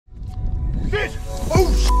Fish!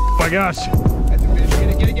 Oh my gosh. That's a fish.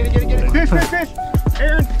 Get it. Fish, fish, fish.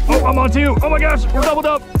 Aaron. Oh, I'm on two. Oh my gosh, we're doubled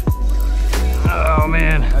up. Oh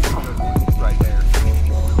man. That's right there.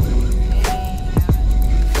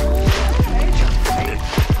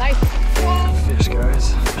 Nice. Fish,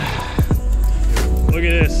 guys. Look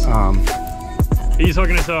at this. He's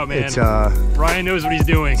hooking us up, man. It's Ryan knows what he's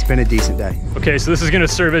doing. It's been a decent day. Okay, so this is gonna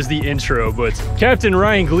serve as the intro, but Captain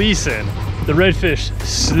Ryan Gleason, the Redfish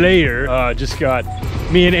Slayer, just got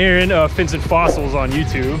me and Erin FinsandFossils on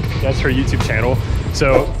YouTube. That's her YouTube channel.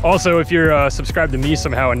 So also, if you're subscribed to me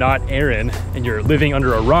somehow and not Erin, and you're living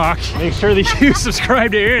under a rock, make sure that you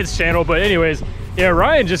subscribe to Erin's channel. But anyways, yeah,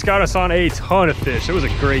 Ryan just got us on a ton of fish. It was a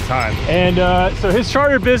great time. And so his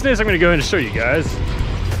charter business, I'm gonna go ahead and show you guys.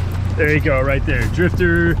 There you go, right there.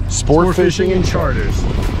 Drifter Sportfishing and Charters.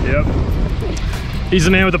 Yep. He's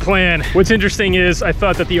the man with the plan. What's interesting is I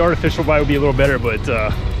thought that the artificial bite would be a little better, but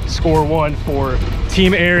score one for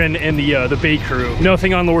Team Erin and the bait crew.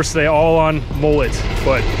 Nothing on lures today, all on mullet.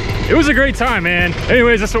 But it was a great time, man.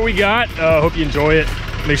 Anyways, that's what we got. Hope you enjoy it.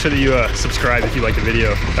 Make sure that you subscribe if you like the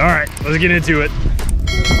video. All right, let's get into it.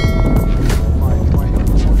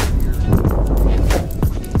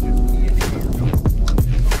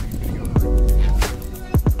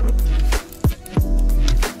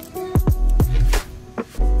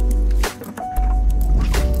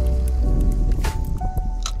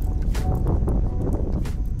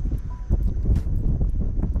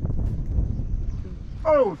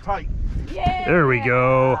 Oh, tight. Yeah. There we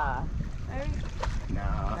go.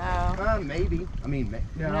 No. Maybe. I mean,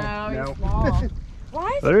 No, he's small. Why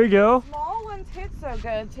is There you go. small ones hit so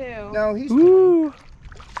good too? No, he's Woo.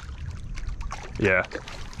 Yeah.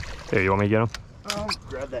 Here, you want me to get him?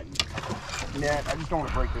 grab that net. I just don't want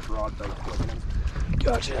to break this rod bait quick.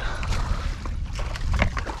 Gotcha.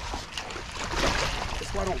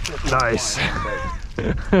 That's why I don't fish. Nice.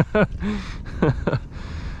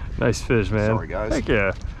 Nice fish, man. Sorry, guys. Heck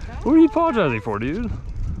yeah. What are you apologizing for, dude?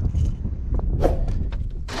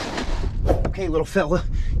 Okay, little fella,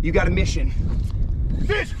 you got a mission.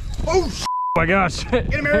 Fish! Oh, Oh my gosh.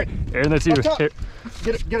 Get him, Aaron. Aaron, that's you. Up top. Here.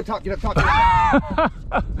 Get up top.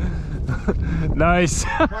 Nice.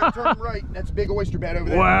 Try to turn him right. That's a big oyster bed over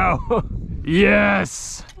there. Wow.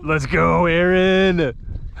 Yes. Let's go, Aaron.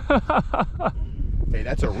 Hey,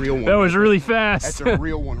 that's a real one. That was really fast. That's a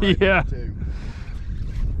real one right Yeah. there, too.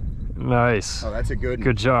 Nice. Oh, that's a good one.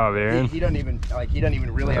 Good job, Aaron. He doesn't even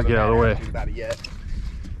really have Get out of the way. about it yet.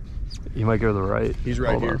 You might go to the right. He's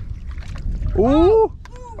right Hold here. on. Ooh.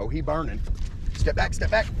 Oh, he burning. Step back, step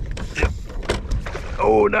back.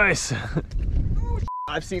 Oh, nice.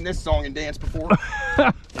 I've seen this song and dance before.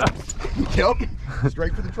 Yep.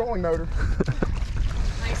 Straight for the trolling motor.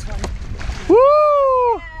 Nice one. Woo!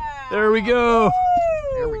 Yeah. There we go.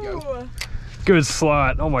 There we go. Good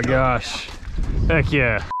slot. Oh my gosh. Heck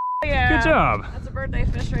yeah. Yeah. Good job. That's a birthday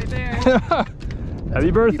fish right there. Happy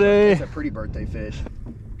birthday. That's a pretty birthday fish.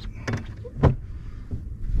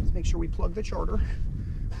 Let's make sure we plug the charter.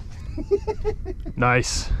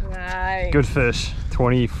 Nice. Nice. Good fish.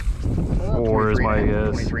 24 is my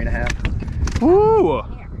guess. 23 and a half. Woo! I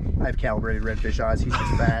have calibrated redfish eyes. He's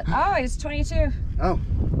just fat. Oh, he's 22. Oh.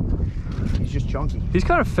 He's just chunky. He's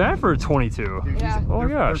kind of fat for a 22. Dude, Yeah. Oh my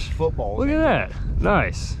they're gosh. Footballs. Look at that.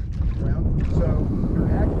 Nice. So your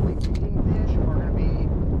actively feeding fish are going to be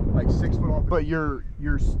like 6 foot off. But your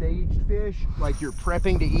staged fish, like you're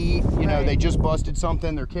prepping to eat, you know, they just busted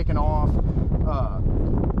something, they're kicking off.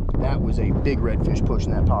 That was a big redfish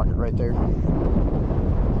pushing that pocket right there.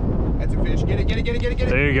 That's a fish. Get it, get it, get it, get it, get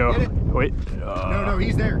it. There you go. Get it. Wait. No,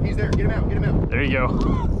 he's there. He's there. Get him out. Get him out. There you go.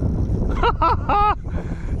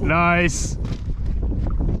 Nice.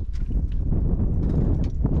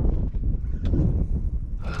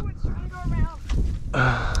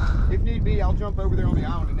 If need be, I'll jump over there on the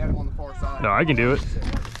island and net him on the far side. No, I can do it.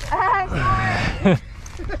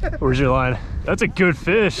 Where's your line? That's a good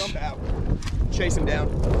fish. Jump out. Chase him down.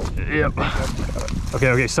 Yep.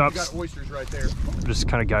 Okay, stop. You got oysters right there. Just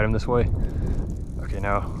kind of guide him this way. Okay,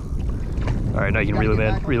 now. All right, now you can reel him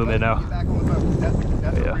in. Reel him in now. Get back on the boat.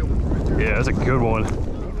 That's a real one right there. Yeah, that's a good one.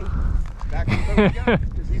 Back on the boat we go,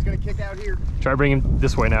 because he's going to kick out here. Try bringing him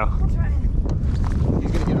this way now. He's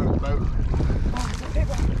going to get under the boat.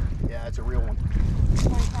 Yeah, it's a real one.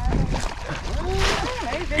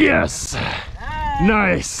 Yes.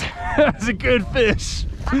 Nice. That's a good fish.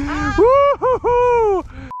 Woo-hoo-hoo.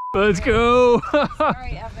 Let's go.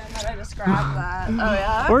 Sorry, Evan, that I just grabbed that. Oh,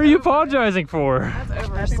 yeah? What are you apologizing for? That's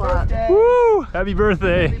Happy overslot. birthday. Woo! Happy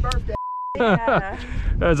birthday. Happy birthday. Yeah.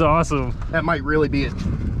 That's awesome. That might really be it.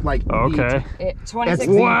 like Okay. 26.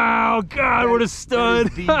 Wow, God, what a stud.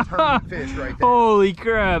 That is the tournament fish right there. Holy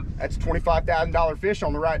crap. That's $25,000 fish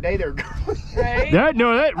on the right day there. Right?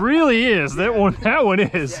 That really is. That one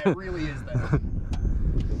is. Yeah, it really is that.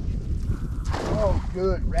 Oh,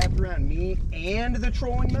 good. Wrapped around me and the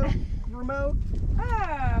trolling remote.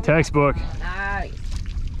 Oh, Textbook. nice.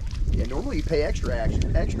 Yeah, normally you pay extra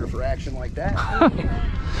for action like that.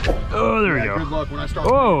 Oh, there we Yeah, go. good luck when I start.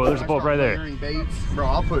 Whoa, there's a bolt right there. Baits. Bro,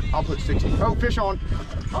 I'll put 60. Oh, fish on.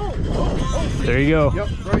 Oh. There you go. Yep,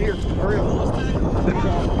 right here. Hurry up.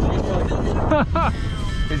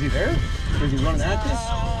 Is he there? Is he running at this?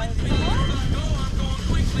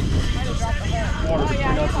 Water Oh,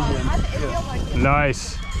 yeah, up from him. it feels like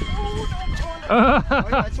Nice. Oh, yeah,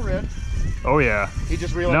 that's a red. Oh, yeah. He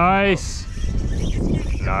just realized.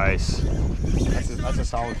 Nice. Nice. That's a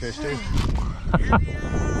solid fish, too.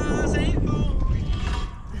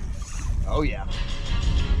 Oh, yeah.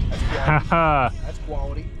 That's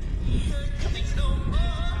quality.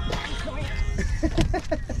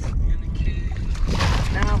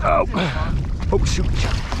 Now, Oh. Oh, shoot.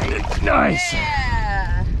 Nice.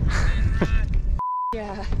 yeah.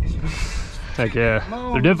 Yeah. Heck yeah.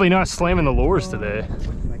 They're definitely not slamming the lures today.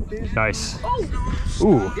 like this. Nice. Oh,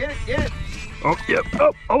 Ooh. Get it. Oh, yep.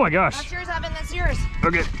 Oh my gosh. that's yours, Evan. That's yours.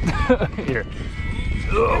 Okay. Here.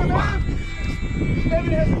 Oh.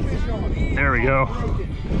 Evan has a fish on. There we go. Broken.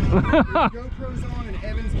 GoPro's on and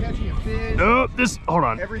Evan's catching a fish. Oh, this. Hold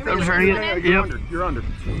on. Everything. I'm trying to get. You're Yep. under. You're under.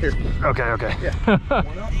 Here. Okay. Yeah. One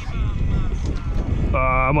up.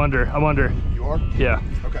 I'm under. You are? Yeah.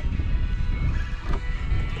 Okay.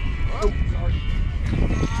 Oh, sorry.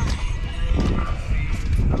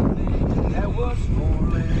 That was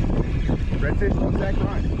Redfish, what's that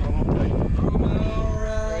grind?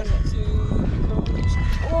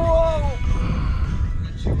 Whoa!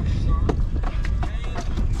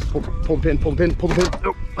 Pull the pin.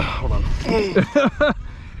 Oh, hold on.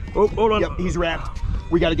 Oh, hold on. Yep, he's wrapped.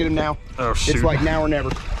 We got to get him now. Oh, shoot. It's like now or never.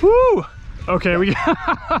 Woo! Okay,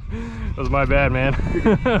 that was my bad, man.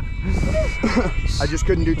 I just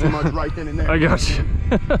couldn't do too much right then and there. I got you.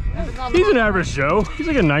 He's an average Joe. He's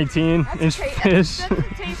like a 19-inch fish. That's a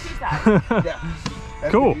tasty size. Yeah.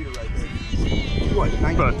 That's Cool. the leader right there. What,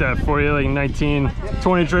 19? About that for you, like 19,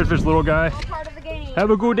 20-inch redfish, little guy. Part of the game. Have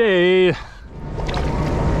a good day.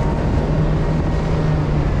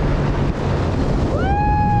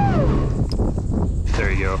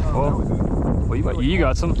 There you go. Oh, well, you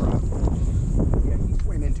got some. Yeah, he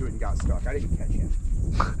swam into it and got stuck. I didn't catch him.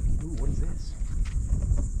 Ooh, what is this?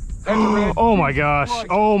 Oh my gosh.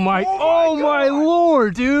 Oh my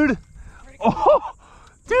lord, dude. Oh,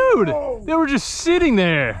 dude. They were just sitting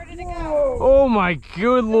there. Where did it go? Oh my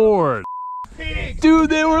good lord. Pig. Dude,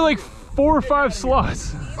 they were like 4 or 5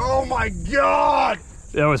 slots. Oh my god!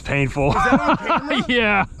 That was painful. Is that on camera?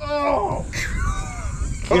 Yeah. Oh!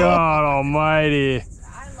 God almighty. I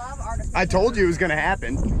love artificial. I told you it was gonna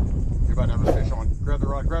happen. You're about to have a fish on. Grab the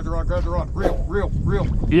rod, grab the rod, grab the rod. Reel.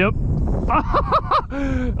 Yep.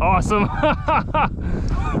 Awesome.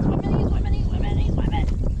 He's swimming.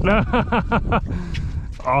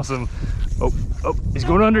 Awesome. Oh, he's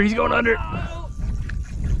going under.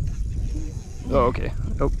 Oh, okay.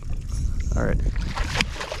 Oh, all right.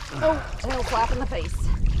 Oh, and it'll flap in the face.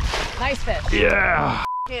 Nice fish. Yeah.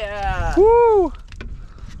 Yeah. Woo.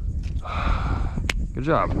 Good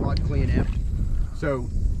job. Rod clean up. So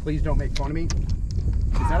please don't make fun of me.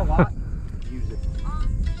 Is that a lot? Use it.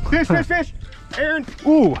 Fish! Erin!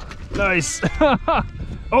 Ooh, nice.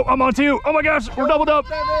 Oh, I'm on 2. Oh my gosh, we're doubled up.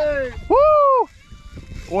 Seven. Woo!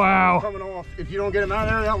 Wow. Coming off. If you don't get him out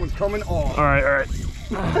of there, that one's coming off. All right.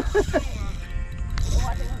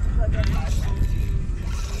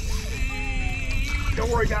 Don't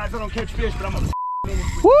worry, guys. I don't catch fish, but I'm a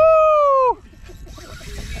Woo!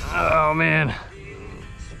 Oh man.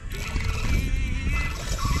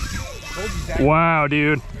 Wow,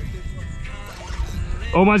 dude.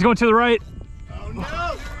 Oh, mine's going to the right. Oh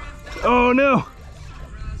no! Oh no.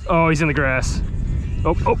 Oh, he's in the grass.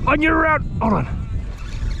 Oh, I can get around. Hold on.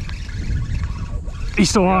 He's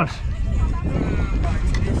still on.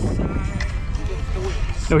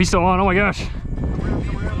 No, he's still on. Oh my gosh. Let me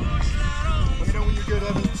know when you're good,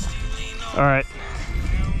 Evan. All right.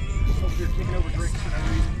 Over here kicking over drinks for no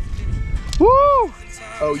reason. Woo!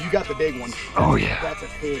 Oh, you got the big one. Oh yeah. That's a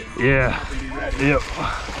pig. Yeah. Be ready. Yep.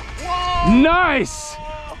 Nice.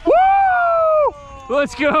 Woo!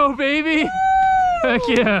 Let's go, baby. Heck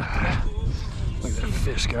yeah. Look at that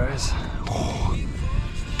fish, guys.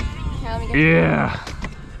 Yeah.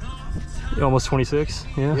 Almost 26.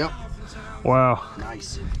 Yeah. Yep. Wow.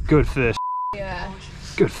 Nice. Good fish. Yeah.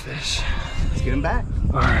 Good fish. Let's get him back.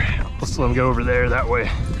 All right, let's let him go over there that way.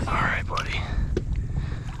 All right, buddy.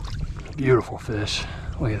 Beautiful fish.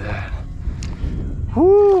 Look at that.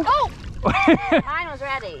 Woo! Oh! Mine was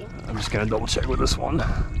ready. I'm just gonna double check with this one.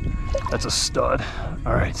 That's a stud.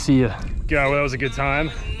 All right, see ya. God, well, that was a good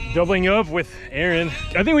time. Doubling up with Erin.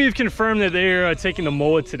 I think we've confirmed that they're taking the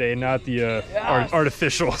mullet today, not the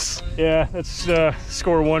artificials. Yeah, that's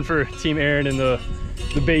score 1 for Team Erin and the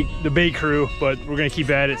bait crew, but we're gonna keep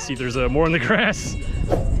at it, see if there's more in the grass.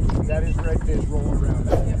 That is redfish rolling around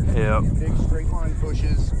out there. Yeah. Big straight line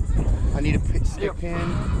bushes. I need a stick pin.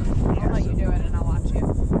 I'll let you do it and I'll watch you.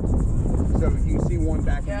 So you can see one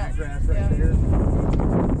back in that grass right there.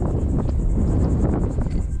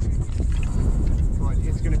 But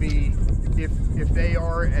it's gonna be, if they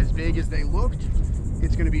are as big as they looked,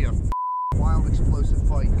 it's gonna be a wild explosive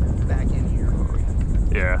fight back in here.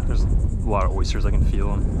 Yeah, there's a lot of oysters. I can feel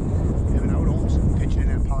them. Yeah, and I would almost pitch it in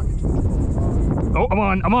that pocket. Oh,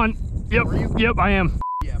 I'm on. Yep, I am.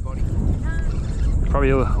 Yeah, buddy.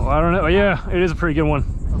 Probably, well, I don't know. Yeah, it is a pretty good one.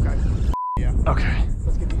 Okay. Yeah. Okay.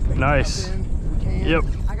 Let's get these things Nice. up in. We can. Yep.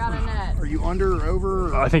 I got a net. Are you under or over?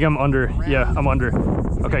 Or I think I'm under. around? Yeah, I'm under.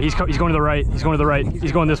 Okay, he's going to the right. He's going to the right.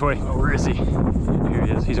 He's going this way. Oh, where is he? Here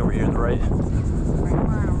he is. He's over here to the right.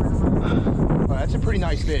 Oh, that's a pretty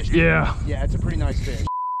nice fish. Yeah. Yeah, it's a pretty nice fish.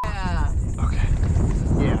 Yeah. Okay.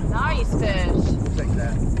 Yeah. Nice fish. Take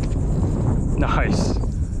that. Nice.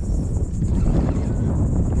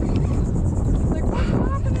 Like, what's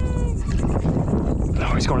happening?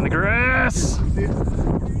 Oh, he's going in the grass.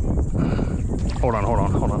 Hold on. Hold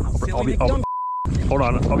on. Hold on.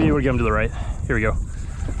 I'll be able to get him to the right. Here we go.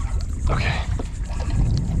 Okay.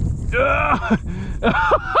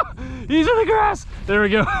 He's in the grass. There we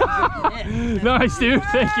go. Nice, dude.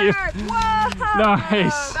 Thank you. Whoa!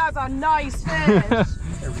 Nice. That's a nice fish.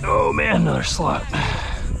 Oh man, another slot.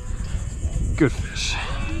 Good fish.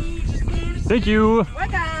 Thank you.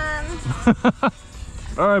 Welcome.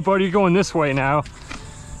 All right, buddy, you're going this way now.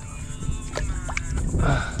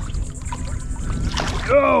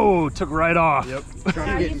 Oh, took right off. Yep.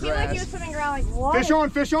 Yeah, you feel like he was swimming around like,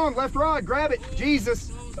 what? Fish on, left rod, grab it.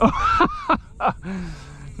 Jesus.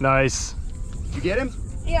 Nice. Did you get him?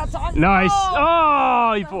 Yeah, it's on. Nice.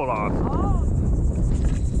 Oh, Oh, he pulled off.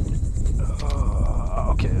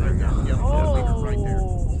 oh. Okay, there we go. Yep. Oh. Right there.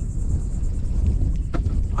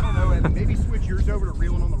 I don't know, Evan, maybe switch yours over to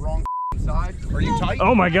reeling on the wrong side. Are you tight?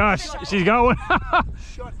 Oh my gosh, she's got one.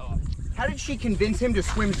 Shut up. How did she convince him to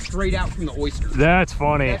swim straight out from the oyster? That's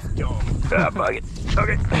funny. That's dumb. Bug it.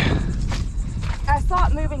 Okay. I saw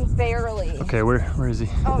it moving barely. Okay, where is he?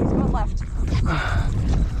 Oh, he's going left.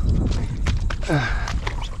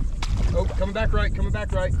 Oh, coming back right.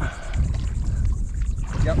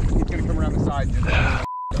 Yep, he's gonna come around the side and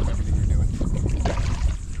just everything you're doing.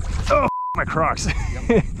 Oh, my Crocs.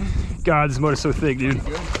 Yep. God, this motor's so thick, dude.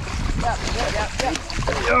 Good. Yep.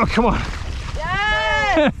 Oh, come on.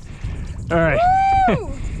 Yes! All right.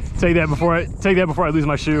 Woo! Take that before I lose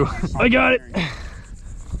my shoe. I got it.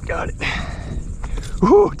 Got it.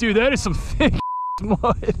 Ooh, dude, that is some thick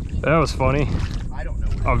mud. That was funny. I don't know.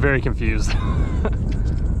 I'm very confused.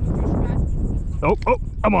 Oh,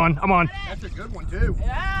 I'm on. That's a good one too.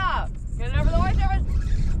 Yeah! Get it over the oyster.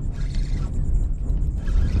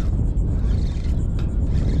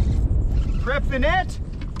 Prep the net.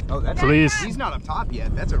 Oh, that's Please. He's not up top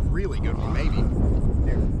yet. That's a really good one, maybe.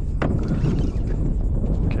 There.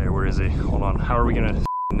 Okay, where is he? Hold on. How are we gonna?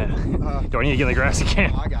 Do I need to get in the grass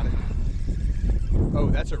again? Oh, I got it. Oh,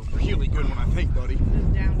 that's a really good one, I think, buddy.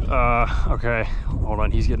 Okay. Hold on.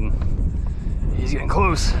 He's getting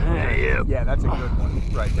close. Yep. Yeah, that's a good one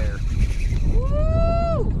right there.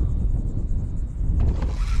 Woo!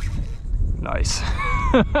 Nice.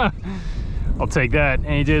 I'll take that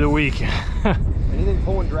any day of the week. Anything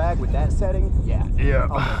pull and drag with that setting? Yeah. Yeah.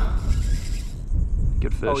 Okay.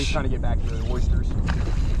 Good fish. Oh, he's trying to get back to the oysters.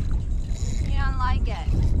 He don't like it.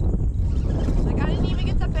 Like, I didn't even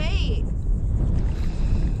get the bait.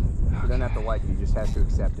 He doesn't have to like it, he just has to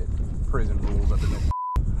accept it. Prison rules up in this.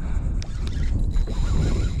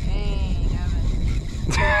 Dang, Evan.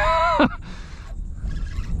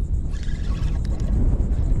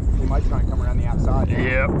 He might try and come around the outside.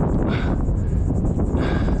 Yep.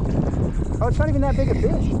 Oh, it's not even that big a fish.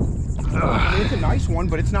 I mean, it's a nice one,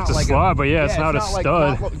 but it's not It's a like slot, but yeah, it's not a like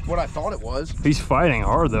stud. not what I thought it was. He's fighting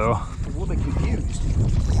hard though. I'm a little bit confused.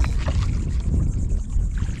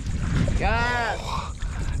 Yes.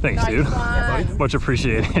 Thanks, Nice dude. one. Yeah, buddy. Much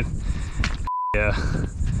appreciated. Yeah.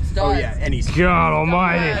 Stud. Oh yeah, and he's God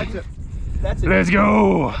almighty. That's a Let's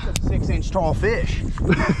go. 6-inch tall fish.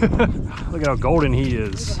 Look at how golden he He's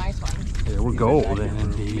is. a nice one. Yeah, we're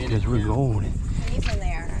golden, because we're golden. He's in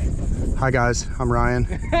there. Hi guys, I'm Ryan.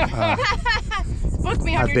 Book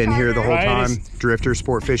me on I've your been here the whole Ryan time. Drifter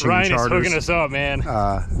Sportfishing and Ryan is Charters. hooking us up, man.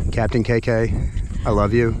 Captain KK, I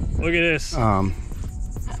love you. Look at this.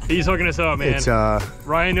 He's hooking us up, man. It's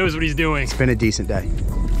Ryan knows what he's doing. been a decent day.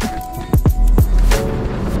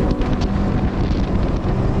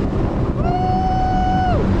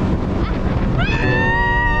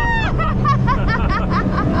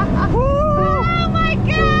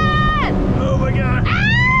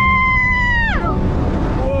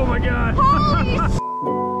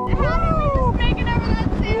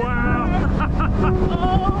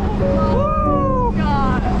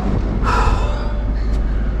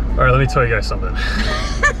 All right, let me tell you guys something.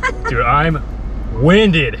 Dude, I'm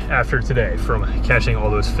winded after today from catching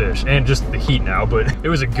all those fish and just the heat now, but it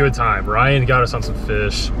was a good time. Ryan got us on some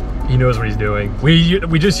fish. He knows what he's doing. We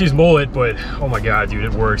just used mullet, but oh my God, dude,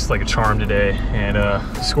 it works like a charm today. And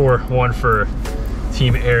score 1 for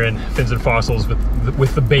Team Erin, Fins and Fossils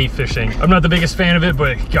with the bait fishing. I'm not the biggest fan of it,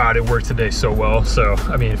 but God, it worked today so well. So,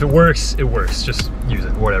 I mean, if it works, it works. Just use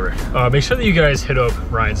it, whatever. Make sure that you guys hit up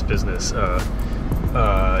Ryan's business.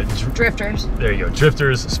 Drifters. There you go,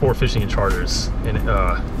 Drifters Sportfishing and Charters. And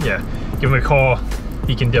yeah, give him a call.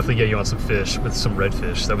 He can definitely get you on some fish with some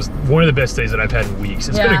redfish. That was one of the best days that I've had in weeks.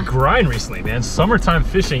 It's been a grind recently, man. Summertime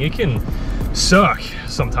fishing, it can suck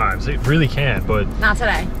sometimes. It really can, but not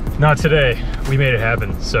today. Not today. We made it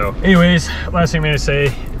happen. So anyways, last thing I'm gonna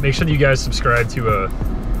say, make sure that you guys subscribe to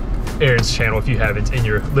Erin's channel if you haven't and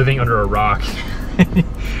you're living under a rock.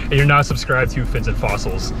 And you're not subscribed to Fins and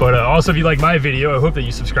Fossils. But also, if you like my video, I hope that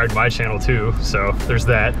you subscribe to my channel too. So there's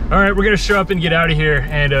that. All right, we're gonna show up and get out of here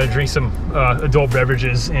and drink some adult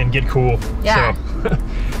beverages and get cool. Yeah. So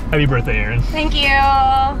happy birthday, Erin. Thank you.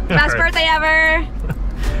 Best birthday ever.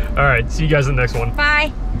 All right, see you guys in the next one.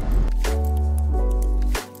 Bye.